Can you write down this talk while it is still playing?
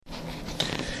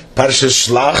Parsha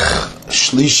Shlach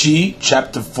Shlishi,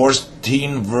 chapter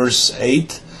 14, verse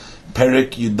 8,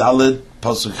 Perek Yudalet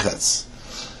Pasuk Ches.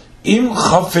 Im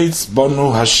Chafetz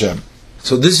Banu Hashem.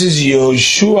 So this is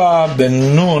Yeshua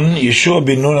ben Nun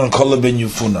and Kalev ben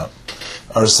Yefuna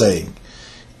are saying,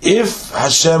 if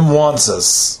Hashem wants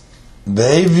us,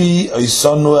 Behevi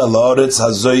Oisanu El Haaretz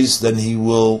Hazois, then He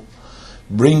will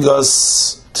bring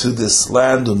us to this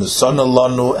land, Unusana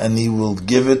Lanu, and He will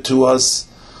give it to us.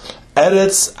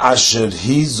 Eretz Asher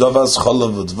Hi Zovas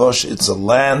Cholav Udvosh. It's a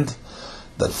land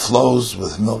that flows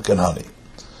with milk and honey,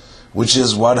 which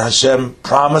is what Hashem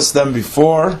promised them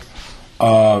before,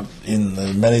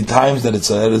 in many times, that it's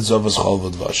a Eretz Zovas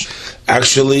Cholav Udvosh.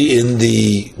 Actually, in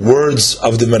the words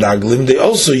of the Meraglim, they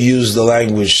also use the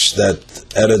language that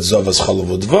Eretz Zovas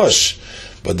Cholav Udvosh,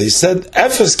 but they said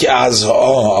Efes Ki Az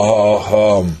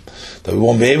that we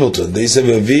won't be able to. They said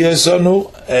Ve'vi Yisonu,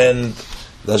 and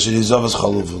that should be Zovas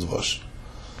Cholav Udvosh.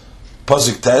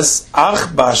 Pasuk Tes, Ach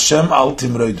ba'Hashem al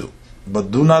timroidu,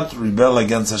 but do not rebel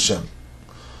against Hashem.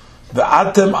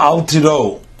 Ve'atem al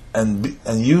tiro, and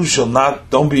you shall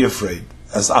not, don't be afraid,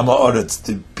 as Ama Oretz,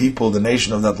 the people, the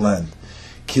nation of that land.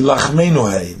 Ki lachmeinu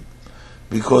heim,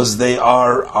 because they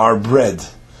are our bread.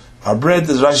 Our bread,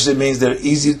 as Rashi says, means they're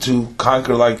easy to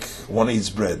conquer like one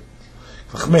eats bread.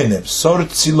 Lachmeinim, sor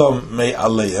tzilom me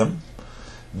aleim,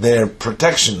 their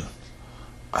protection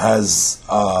has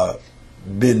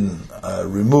been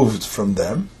removed from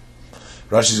them.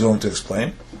 Rashi is going to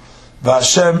explain.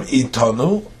 V'Hashem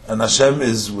itonu, and Hashem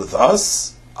is with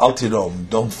us. Al tirom,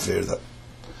 don't fear them.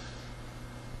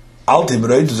 Al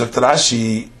timroid, Zok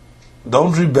Rashi,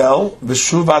 don't rebel.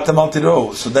 V'shuv atem al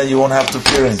tiro, so then you won't have to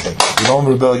fear anything. If you don't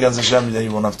rebel against Hashem, then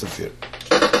you won't have to fear.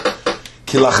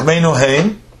 Kilachmeinu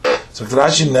heim, Zok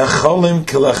Rashi, necholim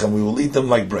kilechem, we will eat them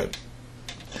like bread.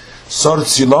 Sor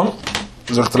tzilom,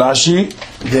 Zok Rashi,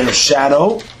 their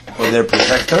shadow or their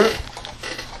protector.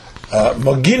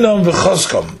 Moginam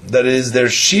v'choskom, that is their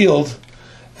shield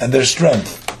and their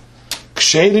strength.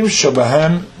 Ksherim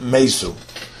shabahem meisu,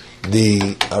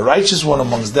 the righteous one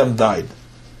amongst them died.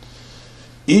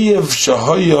 Eiv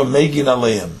shahoyo megin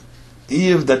aleim,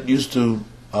 Eiv that used to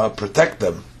protect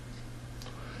them,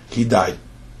 he died.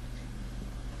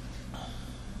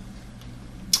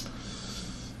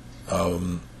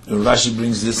 Rashi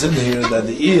brings this in here that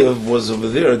the Eiv was over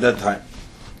there at that time.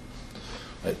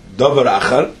 Davar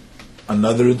achar,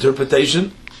 another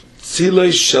interpretation,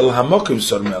 tzilei shel hamokim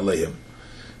sor me'aleim,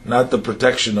 not the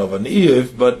protection of an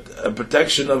Eiv, but a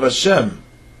protection of Hashem.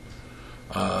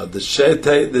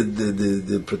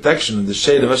 The protection and the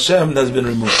shade of Hashem has been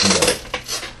removed from them.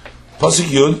 Pasuk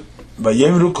Yud,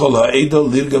 vayemru kol ha'edel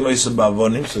lirgam eisam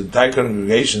ba'avonim, so the entire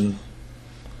congregation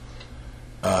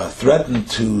threatened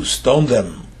to stone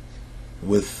them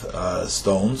with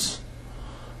stones,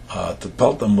 to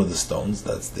pelt them with the stones.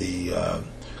 That's the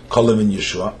Kalev in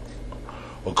Yeshua.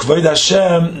 Ukvod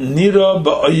Hashem nira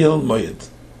ba'oyel moed,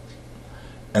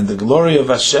 and the glory of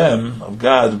Hashem, of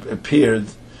God, appeared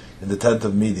in the tent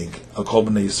of meeting. Al kol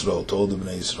bnei Yisrael, to all the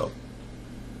bnei Yisrael.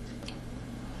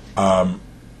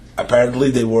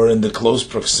 Apparently, they were in the close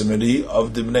proximity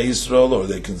of the bnei Yisrael, or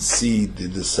they can see the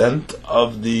descent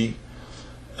of the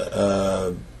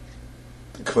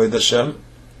Kvod Hashem.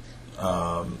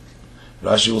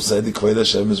 Rashi will say the Kvod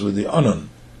Hashem is with the Anon.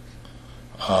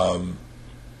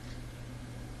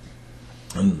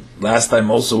 And last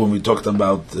time also when we talked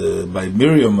about by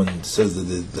Miriam, and it says that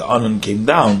the Anon came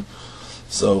down,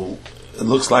 so it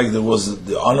looks like the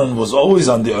Anon was always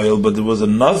on the oil, but there was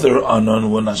another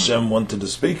Anon when Hashem wanted to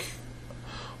speak,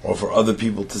 or for other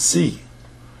people to see.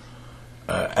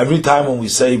 Every time when we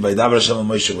say by Davar Hashem and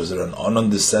Moshe, was there an Anon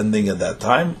descending at that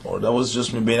time, or that was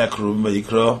just Mebein HaKerubim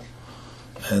Vayikra,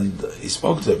 and he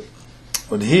spoke to him?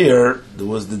 But here there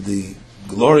was the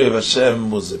glory of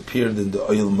Hashem was appeared in the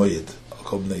Oyel Moed, Al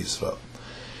kol bnei Yisrael.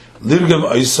 Lirgam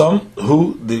Oisam,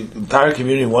 who the entire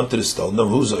community wanted to stone them.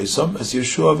 Who's Oisam? It's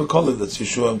Yeshua v'Kalev. That's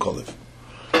Yeshua and Kalev.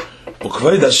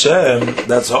 Ukvod Hashem,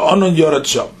 that's Ha'anon Yored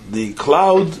Sham. The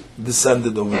cloud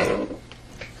descended over there.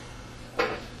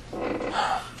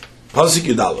 Pasuk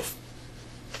Yud Aleph.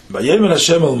 Vayemer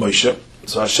Hashem el Moshe.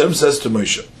 So Hashem says to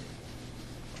Moshe.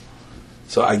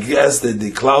 So I guess that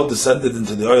the cloud descended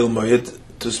into the oil moed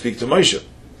to speak to Moshe.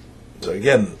 So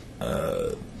again,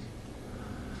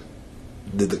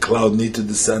 did the cloud need to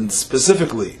descend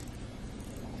specifically?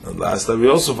 And last time we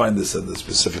also find descended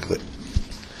specifically.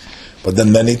 But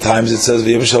then many times it says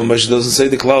Vayemer Hashem el Moshe, doesn't say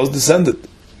the cloud descended.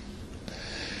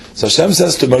 So Hashem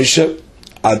says to Moshe,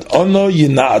 Ad ono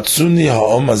yina'atzuni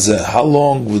ha'om hazeh, how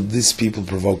long would these people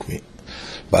provoke me?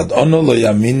 But ono lo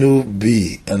yaminu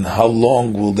bi, and how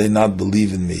long will they not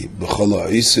believe in me? B'chol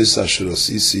ha'osos asher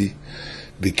osisi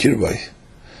b'kirbai,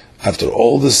 after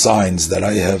all the signs that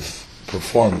I have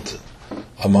performed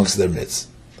amongst their midst.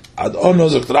 Ad ono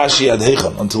zokt Rashi ad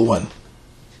heichon, until when?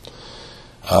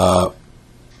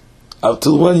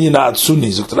 Until when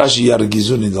yina'atzuni, zokt Rashi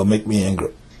yargizuni, they'll make me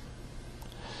angry.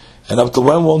 And up to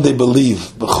when won't they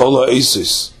believe? B'chol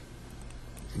ha'osos.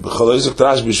 B'chol ha'osos zokt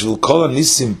Rashi, b'shvil kol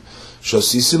ha'nisim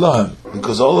shosisi lahem,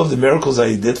 because all of the miracles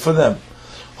I did for them,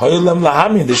 hoylem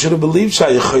lahamin, they should have believed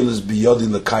shayichoylus biyodi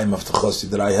l'kaim avtachosi,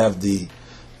 that I have the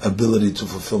ability to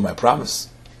fulfill my promise.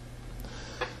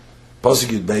 Pasuk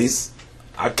Yud Beis,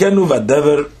 akenu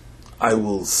v'adever, I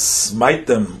will smite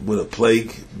them with a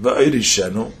plague,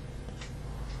 v'oirishenu,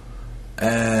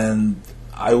 and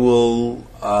I will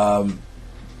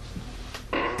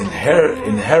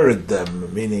inherit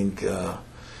them, meaning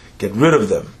get rid of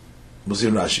them.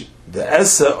 Musir Rashi, the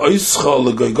esa oischol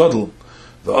legoy godel,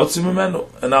 v'otzim imenu,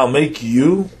 and I'll make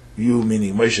you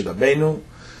meaning Moshe Rabbeinu,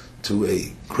 to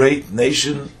a great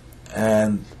nation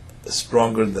and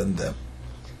stronger than them.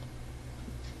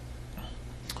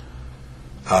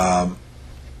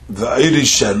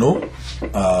 V'irishenu,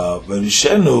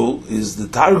 v'irishenu is the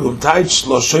Targum Taich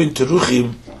Loshoin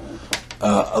Teruchim,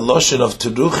 a Loshen of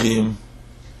Teruchim,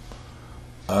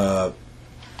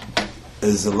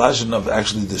 is a lashon of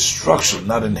actually destruction,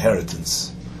 not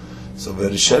inheritance. So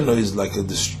Verishenu is like a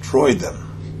destroy them.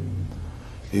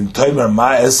 So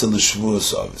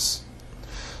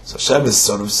Hashem is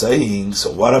sort of saying,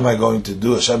 so what am I going to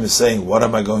do? Hashem is saying, what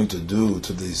am I going to do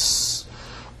to this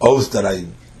oath that I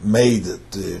made,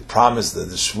 the promise, the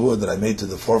shvuah that I made to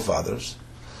the forefathers?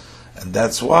 And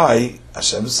that's why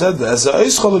Hashem said, so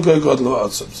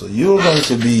you're going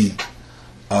to be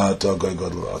to a goy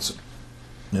gadol v'atzum.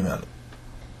 Amen.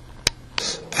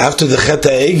 After the Chet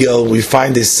HaEgel, we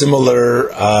find a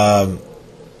similar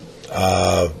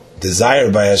desire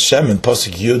by Hashem in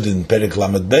Pasuk Yud in Perek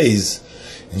Lamed Beis.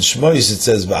 In Shmois it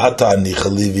says, "V'ata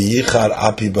nichali v'yichar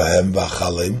api b'hem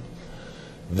v'achalim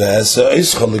v'esa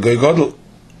ischa l'goy gadol."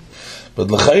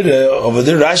 But l'chayre over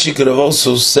there, Rashi could have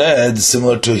also said,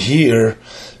 similar to here,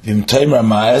 "V'im taimer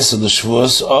ma'esa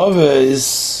l'shvuos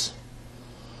oves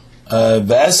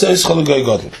v'esa ischa l'goy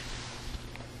gadol."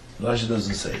 Rashi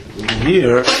doesn't say it. Over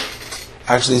here,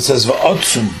 actually it says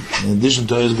v'otzum, in addition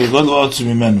to goy gadol v'otzum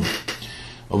imenu.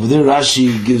 Over there,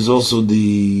 Rashi gives also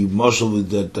the marshal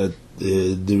that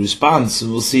the response.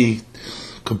 We'll see,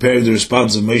 comparing the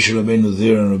response of Moshe Rabbeinu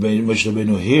there and Moshe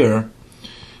Rabbeinu here.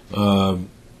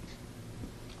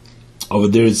 Over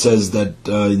there, it says that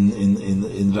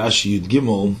in Rashi Yud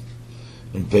Gimel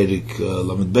in Perek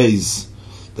Lamed Beis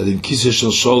that in Kiseh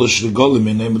Shel Sholosh Regolim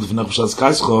in name of the Nechashas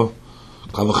Kaischo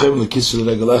Kavachem LeKiseh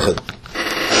Regel Echad.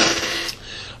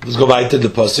 Let's go back to the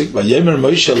pasuk. Vayemer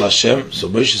Moshe LaShem. So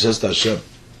Moshe says to Hashem,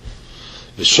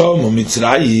 V'shom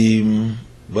u'Mitzrayim,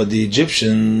 but the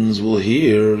Egyptians will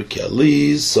hear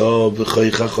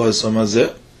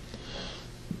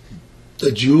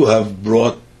that you have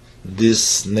brought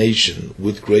this nation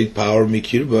with great power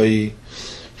mikirbai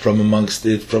from amongst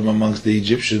the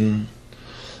Egyptian.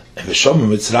 And V'shom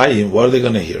u'Mitzrayim, what are they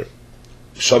going to hear?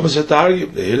 V'shom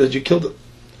u'Mitzrayim, they hear that you killed them.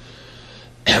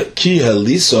 Ki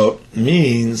halisa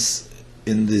means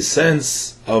in the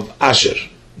sense of asher,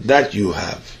 that you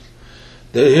have.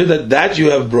 They hear that you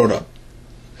have brought up.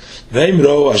 They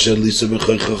saw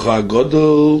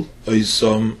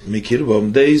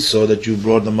that you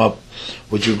brought them up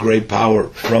with your great power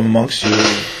from amongst you.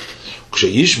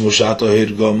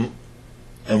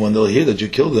 And when they'll hear that you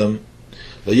killed them,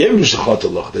 they're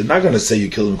not going to say you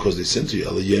killed them because they sinned to you.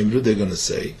 They're going to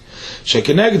say, you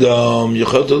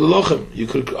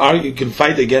could argue, you can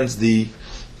fight against the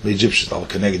Egyptians.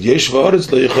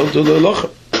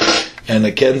 And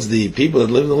against the people that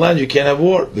live in the land, you can't have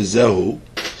war.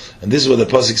 And this is what the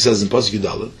pasuk says in Pasuk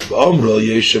Yudalet.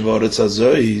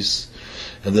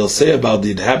 And they'll say about the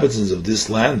inhabitants of this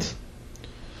land,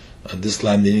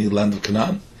 meaning the land of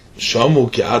Canaan,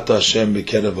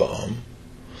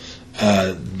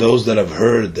 those that have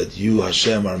heard that you,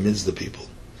 Hashem, are amidst the people.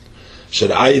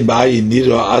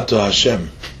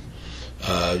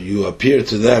 You appear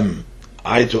to them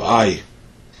eye to eye.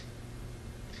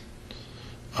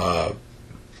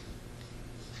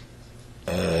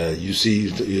 You see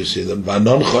them,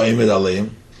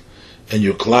 and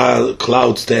your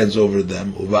cloud stands over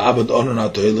them,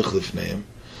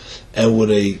 and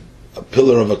with a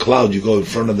pillar of a cloud you go in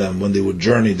front of them. When they would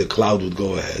journey, the cloud would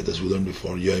go ahead, as we learned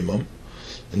before, Yoimam,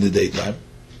 in the daytime,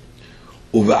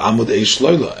 and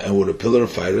with a pillar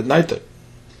of fire at nighttime.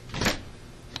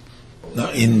 Now,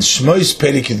 in Shmois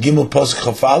Perik Yud Gimel Pasuk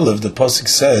Chaf Aleph, the Pasuk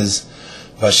says,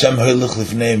 "Vashem hoylech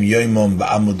lifneim yoimom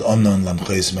ba'amud onon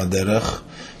lamchois maderech,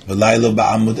 v'laylo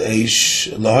ba'amud eish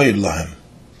lahoyr lahem."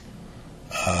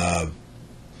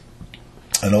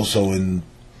 And also in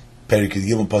Perik Yud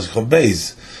Gimel Pasuk Chaf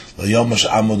Beis, "Layomash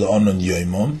amud onon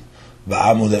yoimom,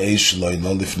 va'amud eish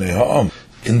laylo lifnei ha'am."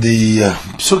 In the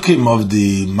psukim of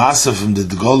the Masah from the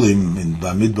Degolim in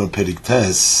Bamidbar Perik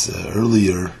Tes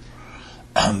earlier,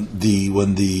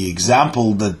 when the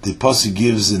example that the Pasuk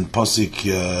gives in Pasuk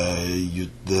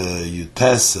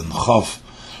Yutes and Chof,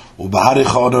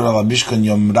 Ubaharich Order al Mishkan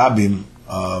Yom Rabim,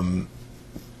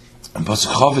 in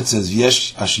Pasuk Chof it says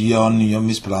Yesh Ashiyon Yom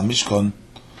Mispar al Mishkan.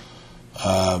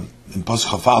 In Pasuk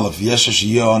Chof Aleph Yesh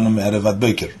Ashiyon Erev Ad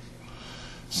Boker.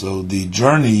 So the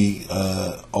journey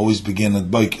always began at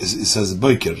Boker. It says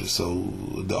Boker. So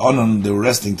the Onon, they were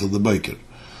resting till the Boker,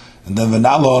 and then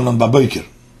Venalo Onon Baboker.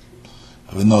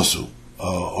 V'nosu,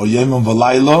 or Yemim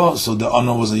V'laylo, so the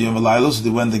honor was a Yom V'laylo, so they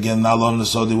went again, Nalon,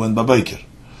 so they went Babaker.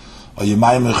 Or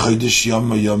Yemayim Chodesh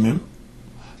Yom Yomim,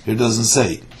 here it doesn't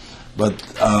say. But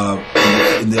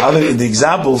in the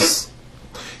examples,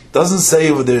 it doesn't say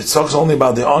over there, it talks only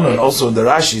about the honor, also in the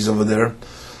Rashi's over there,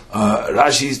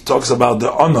 Rashi talks about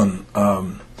the honor.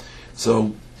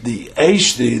 So the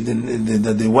Eish,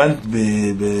 that they went,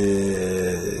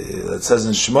 that says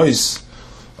in Shmois,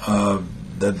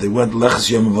 that they went Leches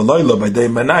Yom V'Layla by day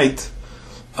and by night,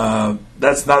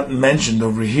 that's not mentioned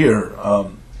over here.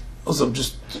 Also, I'm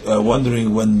just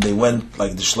wondering when they went,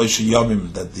 like the Shloisha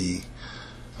Yomim, that the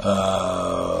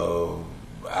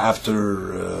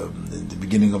after in the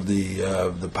beginning of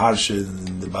the parsha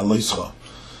in the Baloischa,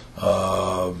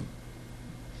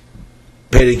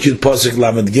 Perikut Pasuk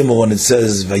Lamed Gimel, when it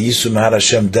says Vayisu Mehar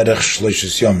Hashem Derech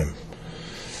Shloishis Yomim.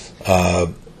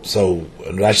 So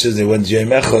Rashi says they went Yom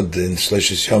Echad in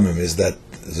Shloshis Yomim.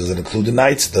 Does it include the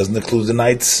nights? It doesn't include the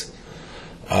nights.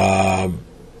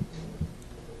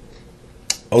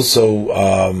 Also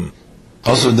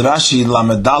in the Rashi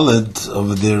Lamed Daled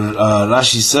over there,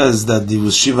 Rashi says that there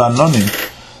was Shiva Anonim,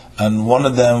 and one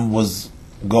of them was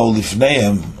Go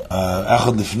Lifneim,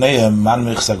 Echad Lifneim, Man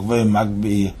Mich Sakvei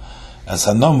Magbi as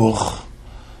Hanomuch.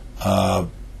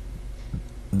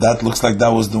 That looks like that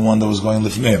was the one that was going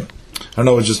Lifneim. I don't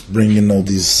know, we're just bringing all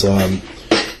these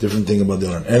different things about the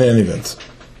honor. In any event.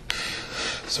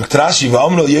 So, it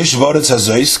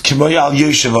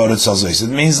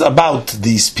means about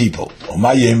these people.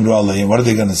 What are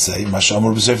they going to say? What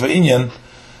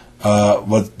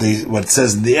it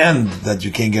says in the end, that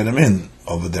you can't get them in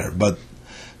over there. But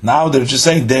now they're just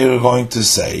saying they are going to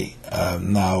say,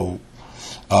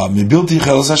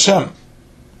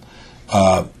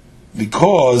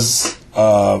 because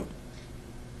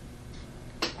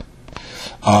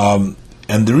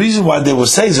and the reason why they were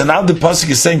saying, so now the pasuk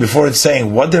is saying, before it's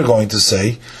saying what they're going to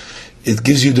say, it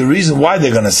gives you the reason why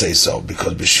they're going to say so.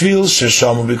 Because b'shvil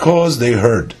sheshamu, because they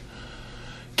heard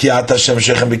Kiat Hashem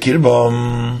shechem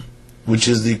b'kirbam, which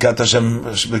is the Kiat Hashem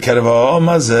b'kerva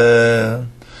mazeh,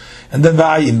 and then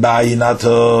ba'ayin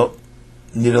ato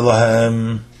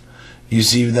nirelahem, you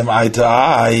see them eye to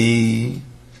eye.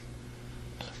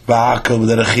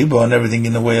 And everything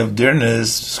in the way of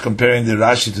dearness, just comparing the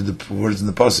Rashi to the words in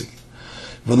the pasuk.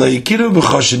 They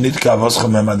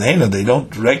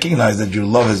don't recognize that your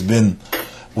love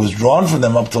was drawn from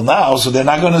them up till now, so they're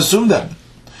not going to assume that.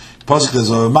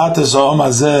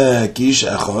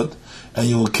 And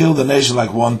you will kill the nation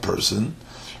like one person.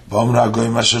 So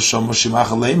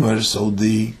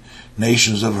the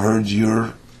nations have heard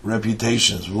your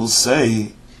reputations will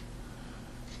say,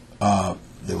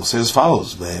 they will say as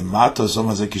follows: all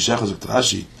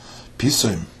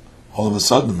of a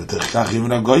sudden,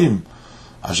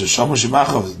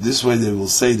 this way they will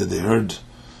say that they heard.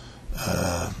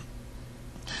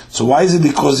 So why is it?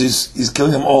 Because he's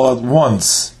killing them all at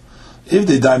once. If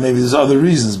they die, maybe there's other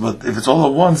reasons, but if it's all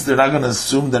at once, they're not going to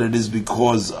assume that it is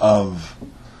because of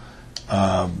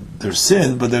their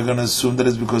sin, but they're going to assume that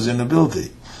it's because of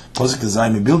inability. For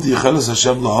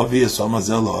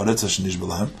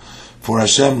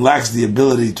Hashem lacks the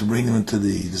ability to bring them into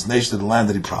this nation, to the land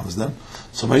that He promised them.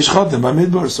 So He slaughtered them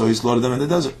in the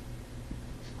desert.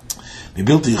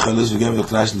 Because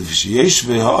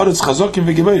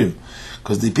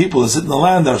the people that sit in the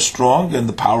land are strong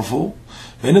and powerful.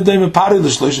 Pari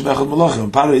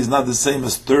is not the same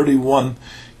as 31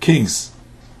 kings.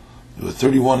 There were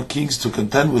 31 kings to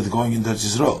contend with going into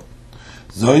Israel.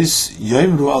 This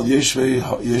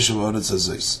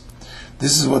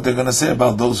is what they're going to say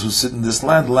about those who sit in this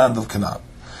land, the land of Canaan.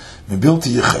 And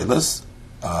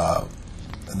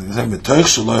And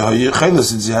the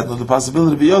since he had no the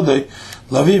possibility to be Yodai,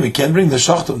 Lavim, he can't bring the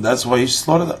Shachtum, that's why he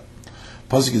slaughtered them.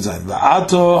 Pasuk Zayin,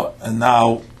 Va'ato, and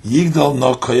now, Yigdal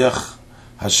no koyach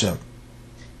Hashem.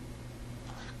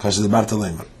 Kasha the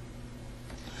Bartalemer.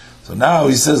 So now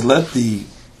he says, let the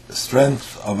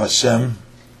strength of Hashem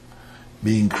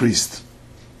be increased.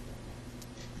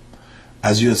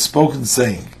 As you had spoken,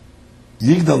 saying,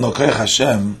 Yigdal no koyach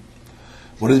Hashem,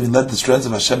 what does it mean, let the strength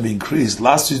of Hashem be increased?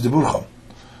 Last is the Burcham.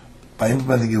 By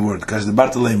implementing your word, because the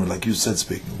Bartalemer, like you said,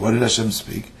 speaking. What did Hashem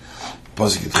speak?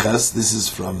 Pasuk Ches. This is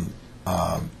from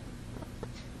the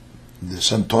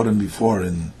Hashem taught him before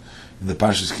in the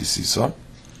Parshas Kisisa.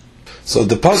 So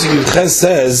the Pasuk Ches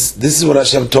says, this is what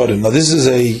Hashem taught him. Now this is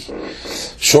a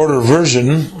shorter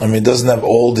version. I mean, it doesn't have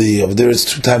all the. Over there, it's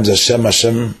 2 times Hashem, but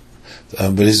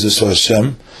it's also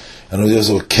Hashem, and there's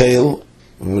also Kael.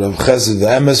 Rav Chesed, the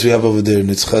Emes we have over there,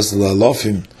 Nitzches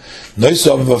La'alofim. This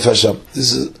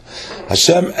is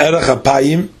Hashem Erech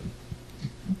Apayim.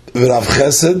 Rav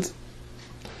Chesed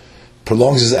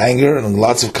prolongs his anger and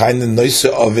lots of kindness. Noise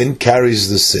Ovin carries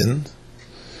the sin.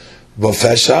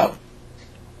 V'fesha,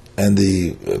 and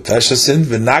the Fesha sin.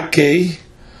 V'nakei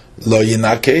Lo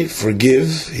Yinakei,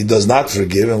 forgive. He does not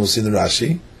forgive, and we'll see in the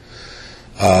Rashi.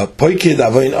 Poikid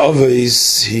Avoin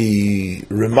Oveis, he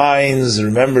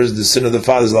remembers the sin of the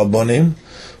fathers, Al-Bonim,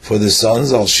 for the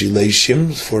sons,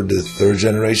 Al-Shileishim, for the 3rd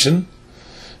generation,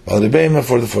 Al-Ribeim,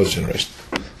 for the 4th generation.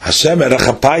 Hashem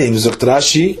Erachapayim, Zokt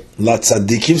Rashi, La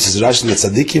Tzadikim, says Rashi, La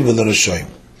Tzadikim, V'la Rashoim.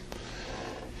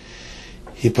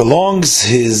 He prolongs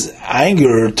his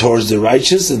anger towards the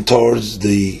righteous and towards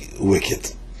the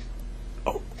wicked.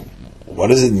 What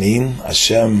does it mean?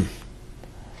 Hashem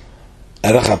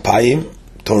Erachapayim,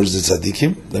 towards the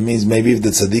tzaddikim. That means maybe if the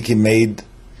tzaddikim made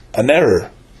an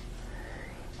error,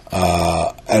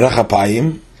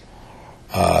 erachapayim.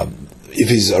 If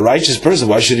he's a righteous person,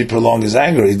 why should he prolong his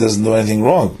anger? He doesn't do anything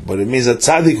wrong. But it means a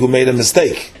tzaddik who made a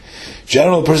mistake.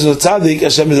 General person of tzaddik,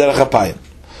 Hashem is erachapayim.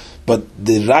 But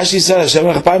the Rashi said Hashem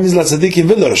erachapayim is la tzaddikim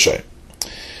v'lo rashoyim.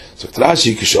 So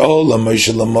Rashi kishol la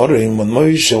Moshe lamorim, when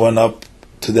Moshe went up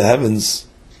to the heavens,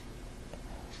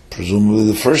 presumably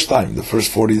the first time, the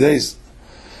first 40 days.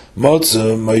 Moshe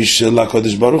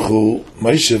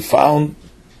found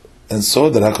and saw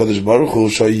that HaKadosh Baruch Hu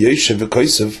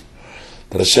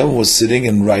that Hashem was sitting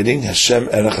and writing Hashem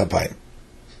Erechapayim.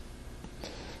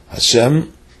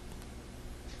 Hashem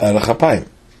Erechapayim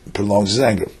prolongs his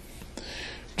anger.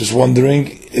 Just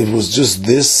wondering, it was just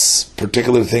this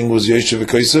particular thing was Yeshiv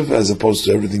Kosev as opposed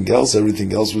to everything else.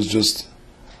 Everything else was just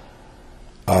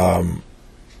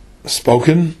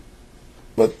spoken.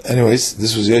 But anyways,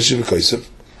 this was Yeshiv Kosev.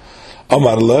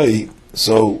 Amar Loi,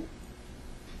 so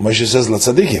Moshe says, La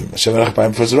tzadikim, Hashem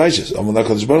Erechapayim for the righteous. Amar La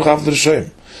Kadosh Baruch Hu for the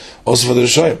Rishoyim. Also for the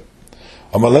Rishoyim.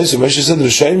 Amar Loi, so Moshe said,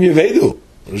 Rishoyim Yevedu.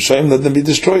 Rishoyim, let them be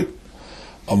destroyed.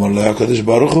 Amar Loi HaKadosh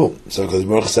Baruch Hu. So HaKadosh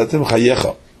Baruch Hu said to him,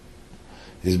 Chayecha.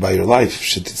 Is by your life.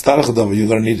 Shetitztarach Adam, you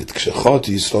don't need it. Kshechot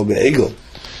Yisrael be'egel.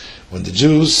 When the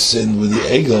Jews sinned with the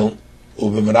egel,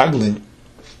 u'b'meraglim,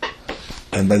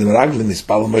 and by the meraglim,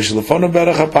 Yispal Moshe Lefonu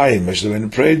Berach HaPayim. Moshe went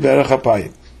and prayed Berach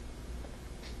HaPayim.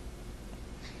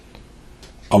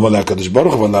 Amar HaKadosh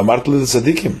Baruch Hu, v'la amart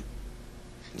l'tzadikim.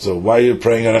 So why are you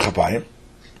praying Berach HaPayim?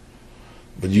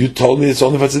 But you told me it's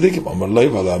only for tzadikim. Amar Loi,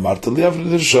 v'la amart li'avri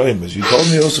l'Rishoyim. As you told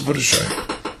me also for Rishoyim.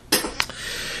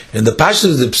 In the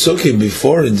passage of the Psukim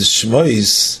before in the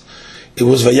Shmois, it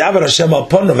was Vayavar Hashem al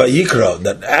Pon Vayikra,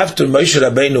 that after Moshe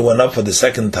Rabbeinu went up for the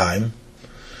 2nd time,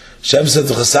 Hashem said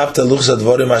to Chasapta Luchsa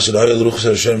Dvorim Asher Hoya Luchsa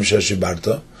Hashem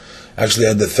Sheshibarta. Actually,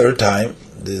 at the 3rd time,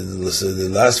 the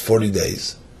last 40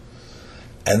 days,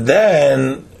 and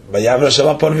then Vayavar Hashem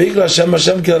al Pon Vayikra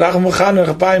Hashem Kil Racham V'Chan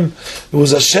Rechapayim. It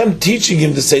was Hashem teaching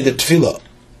him to say the Tefillah.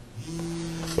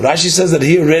 Rashi says that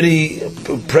he already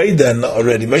prayed then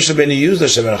already. Moshe Rabbeinu used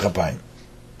Hashem Erechapayim.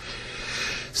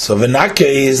 So V'nake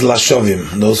is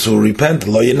Lashovim, those who repent.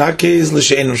 Lo Yinake is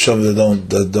L'Sheinim Shovim,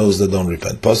 those that don't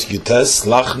repent. Pasuk Yutes,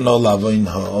 Lachno Lavoin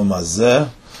Ha'om Hazeh,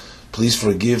 please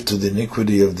forgive to the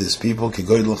iniquity of this people. Ki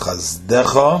Goydel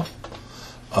Chazdecha,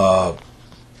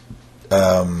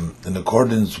 in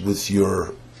accordance with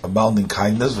your abounding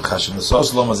kindness. V'chashem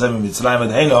Esos Lo Mazeh Mitzrayim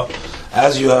Adheino,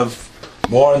 as you have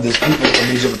warned this people from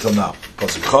Egypt until now.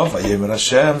 Pasuk Chav, Vayemer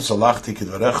Hashem, Solachti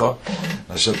Kidvarecha.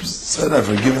 Hashem said, I've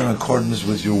forgiven in accordance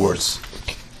with your words.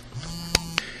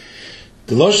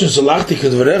 The Loshen Solachti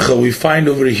Kidvarecha we find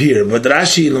over here, but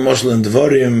Rashi, L'moshel and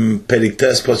Dvorim, Perik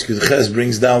Tes, Pasuk Ches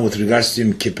brings down with regards to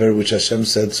Yom Kippur, which Hashem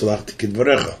said, Solachti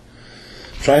Kidvarecha.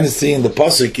 Trying to see in the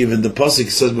Pasuk, even the Pasuk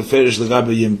says, Beferish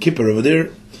L'gabe Yom Kippur, over there,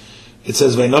 it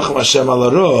says, Vaynochem Hashem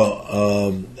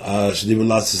Alaro, Shedibu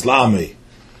Latsis La'amei.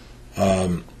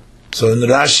 So in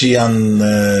Rashi on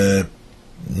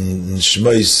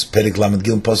Shmois Perik Lamed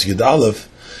Gil Pasuk Yud Aleph,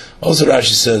 also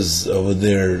Rashi says over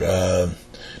there,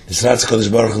 Nisratz Kodesh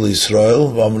Baruch Hu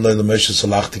Yisrael v'amar lo Moshe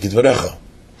salachti kitvarecha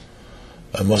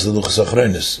Moshe Luchas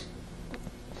Achronis.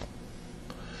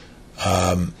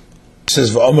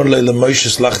 Says v'amar lo Moshe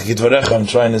salachti kitvarecha. I'm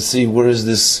trying to see where is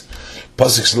this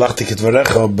Pasuk salachti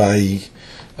kitvarecha by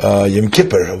Yom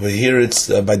Kippur. Over here it's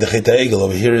by the Chet HaEgel.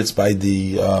 Over here it's by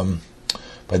the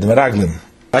Meraglim.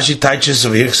 Rashi teaches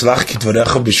over here salachti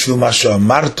kitvarecha b'shvil masha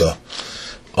amarta.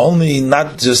 Only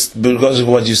not just because of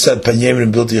what you said,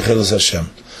 Panyemrim built Yechilas Hashem.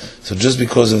 So just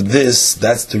because of this,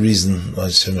 that's the reason why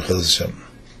it's Yechilas Hashem.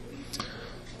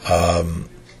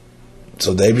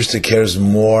 So the Eibishter cares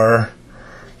more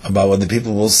about what the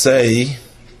people will say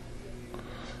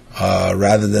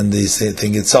rather than the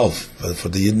thing itself. But for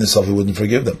the Yidden itself, he wouldn't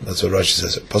forgive them. That's what Rashi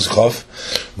says. Pasukov,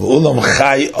 V'ulam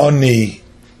chai oni.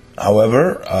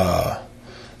 However,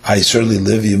 I certainly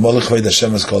live Yimolech v'ed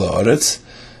Hashem es kol ha'aretz,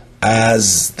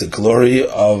 as the glory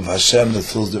of Hashem that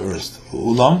fills the earth.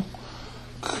 Ulam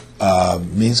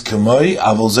means kamoi,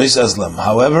 avol zeis eslam.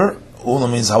 However,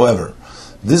 ulam means however.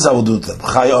 This I will do to them.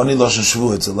 Chai oni loshen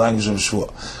shvu. It's a language of shvu.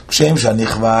 Kshem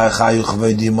shanichva chayu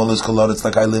chavedi molos kolor. It's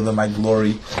like I live in my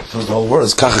glory fills the whole world.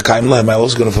 It's kacha kaim lahem. I'm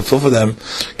also going to fulfill for them.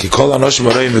 Ki kol anoshim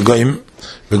aroyim v'goyim.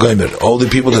 All the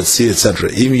people that see, etc.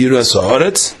 Im yiru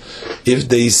ha'aretz, if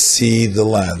they see the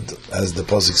land, as the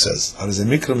pasuk says. Ar ze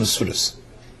mikra mesuris.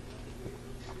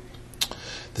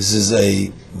 This is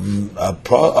a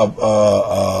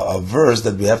verse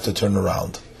that we have to turn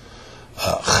around.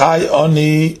 Chai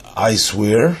oni, I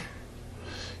swear,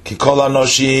 ki kol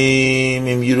anoshim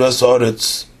im yiru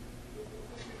ha'aretz.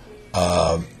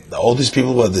 All these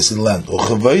people were this in the land.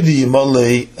 Uchavaydi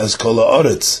yimolei es kol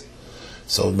ha'aretz.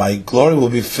 So my glory will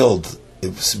be filled.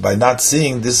 By not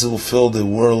seeing, this will fill the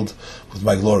world with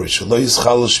my glory. Shelo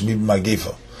yischalu shmi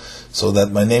b'magefa. So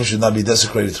that my name should not be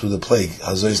desecrated through the plague.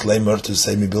 Hazois leimer, to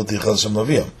say mi bilti chel Hashem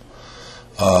loviyam.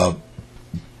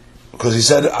 Because he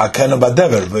said, Akenu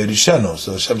badever, v'yirishenu.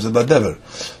 So Hashem said badever.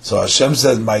 So Hashem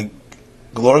said, my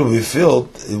glory will be filled,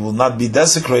 it will not be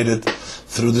desecrated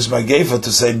through this magefa,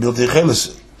 to say bilti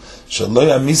chelis. Shelo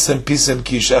yamisem pisem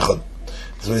ki ish echad.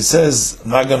 So he says, I'm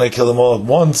not going to kill them all at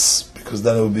once, because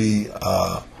then it would be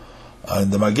in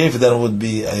the Magefa, then it would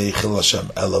be a Chil Hashem.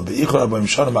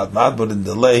 But in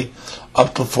delay,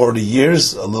 up to 40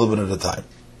 years, a little bit at a time.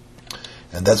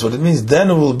 And that's what it means.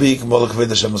 Then it will be K'mol K'ved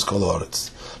Hashem Es Kol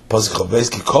Ha'aretz. Pasuk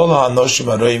Chav Ki Kol Ha'anoshim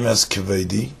Aroyim Es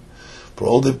K'vedi. For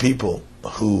all the people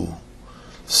who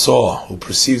saw, who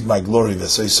perceived my glory, and my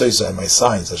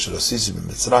signs, Asher Asisim in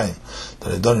Mitzrayim,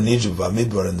 that I done in Egypt,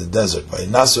 V'amidbar in the desert,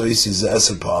 V'inaso Isi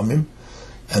Ze'eser Pa'amim,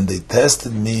 and they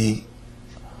tested me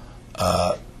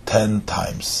 10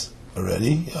 times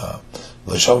already.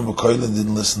 L'shavim b'koyle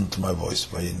didn't listen to my voice.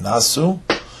 V'yinasu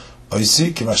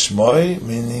Oisi Kimashmoi,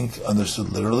 meaning understood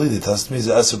literally, they tested me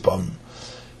Ze'eser Pa'amim.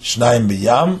 Shnayim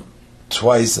b'yam,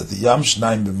 twice at the yam,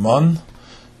 Shnayim b'mon,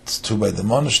 it's 2 by the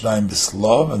mon, Shnayim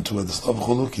b'slav, and 2 by the slav,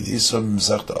 Chulu, Ki Yisrael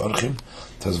b'mesachta Orchim,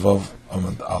 Tezvav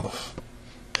Amad Aleph.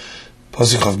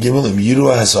 Pasuk Chav Gimel, Im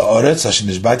Yiru ha'aretz, Hashem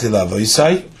nishbati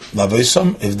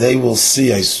la'avoisam, if they will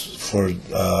see,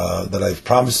 that I've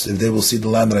promised, if they will see the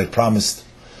land that I promised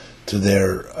to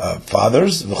their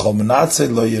fathers, V'chol menatze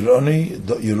lo yironi,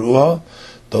 yiruha,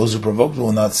 those who provoked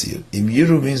will not see it. Im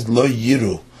Yiru means lo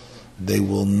yiru, they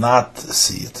will not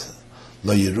see it.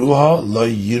 Lo yiruha, lo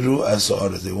yiru as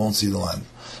ha'aretz, they won't see the land.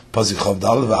 Pasuk Chav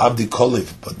Daled, V'abdi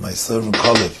Kolev, but my servant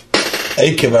Kolev,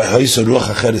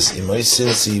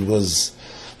 since he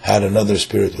had another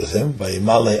spirit with him,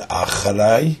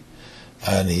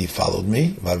 and he followed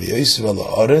me, I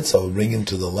will bring him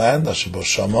to the land,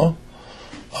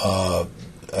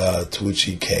 to which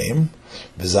he came,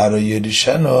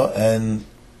 and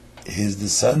his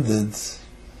descendants,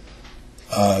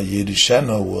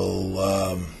 Yirishenu,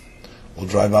 will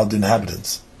drive out the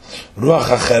inhabitants.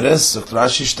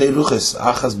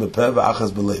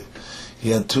 He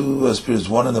had 2 spirits,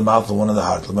 one in the mouth and one in the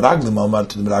heart. To the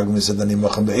Meraglim, he said,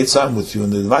 I'm with you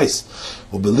in the advice.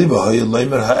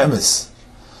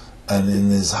 And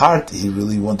in his heart, he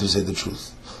really wanted to say the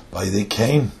truth. By they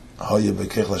came,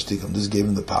 this gave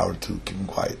him the power to keep him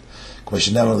quiet. They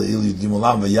thought he was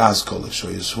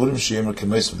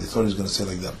going to say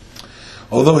like them.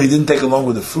 Although he didn't take along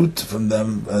with the fruit from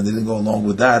them, and they didn't go along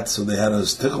with that, so they had a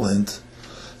stickle hint.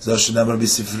 I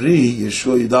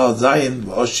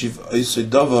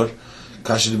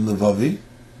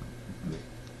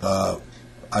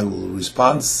will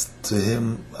respond to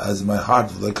him as my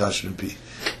heart,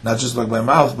 not just like my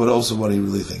mouth, but also what he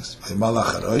really thinks.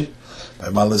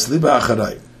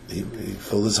 he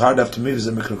filled his heart after me.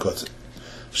 He'll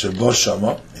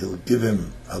give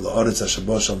him to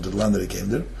the land that he came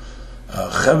there.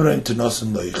 Hebron to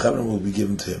Nosan Loi. Hebron will be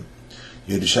given to him.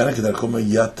 They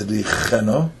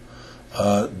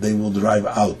will drive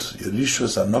out.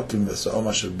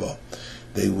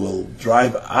 They will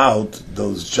drive out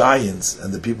those giants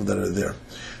and the people that are there.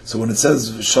 So when it says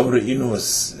Shomra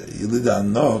Inuas Yilida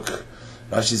Anok,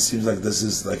 Rashi seems like this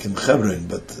is like in Hebron,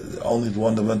 but only the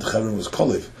one that went to Hebron was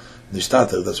Kolev,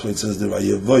 Nishtater. That's why it says there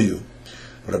Vayevoyu.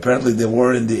 But apparently they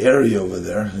were in the area over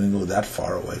there, and they didn't go that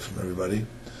far away from everybody.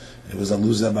 It was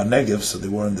Aluzah Negev, so they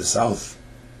were in the south.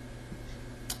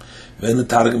 We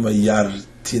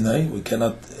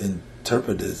cannot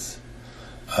interpret it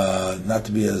not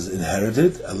to be as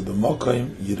inherited,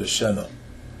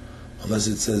 unless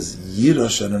it says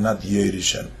Yiroshana, not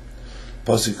Yerishan.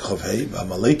 Posik Chovhei,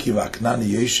 Amaleki Vaknani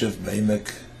Yeshev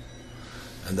Beimek,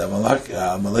 and the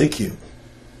Amaleki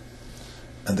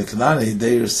and the Kanani,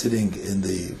 they are sitting in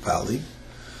the valley,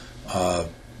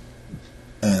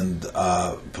 and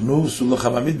Pnu Sulach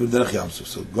Hamamid B'derech Yamsuf.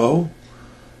 So go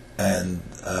and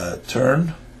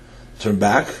turn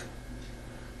back,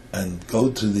 and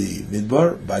go to the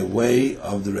Midbar by way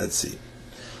of the Red Sea.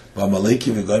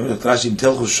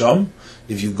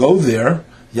 If you go there,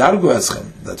 Yargu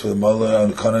Eschem. That's why the Mullah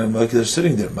and Maliki are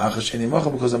sitting there.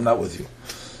 Because I'm not with you.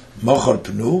 Mochar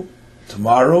Pnu,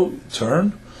 tomorrow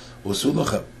turn. We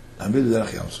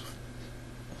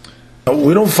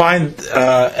don't find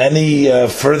any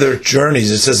further journeys.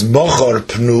 It says Mochar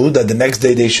Pnu, that the next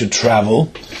day they should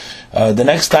travel. The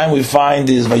next time we find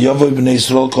is Vayovoy B'nei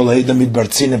Yisrael Kol Heida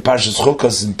Midbartzin in Parshas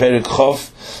Chukas in Perek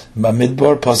Chof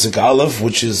Bamidbar Pasuk Aleph,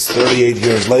 which is 38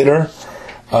 years later,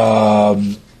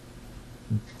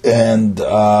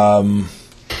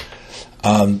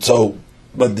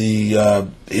 but the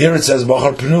here it says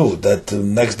Bachar Pnu, that the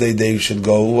next day they should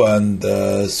go and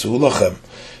Su'ulachem.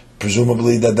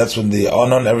 Presumably that's when the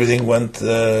Anon everything went,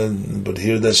 but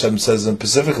here the Hashem says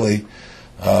specifically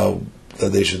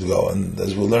that they should go, and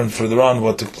as we'll learn further on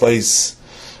what took place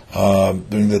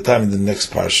during the time in the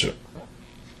next parsha.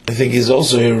 I think he's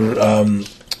also here.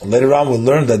 Later on, we'll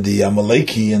learn that the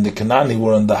Amaleki and the Kanani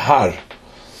were on the Har.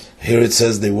 Here it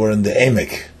says they were in the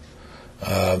Emek.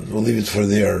 We'll leave it for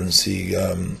there and see,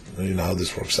 how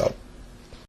this works out.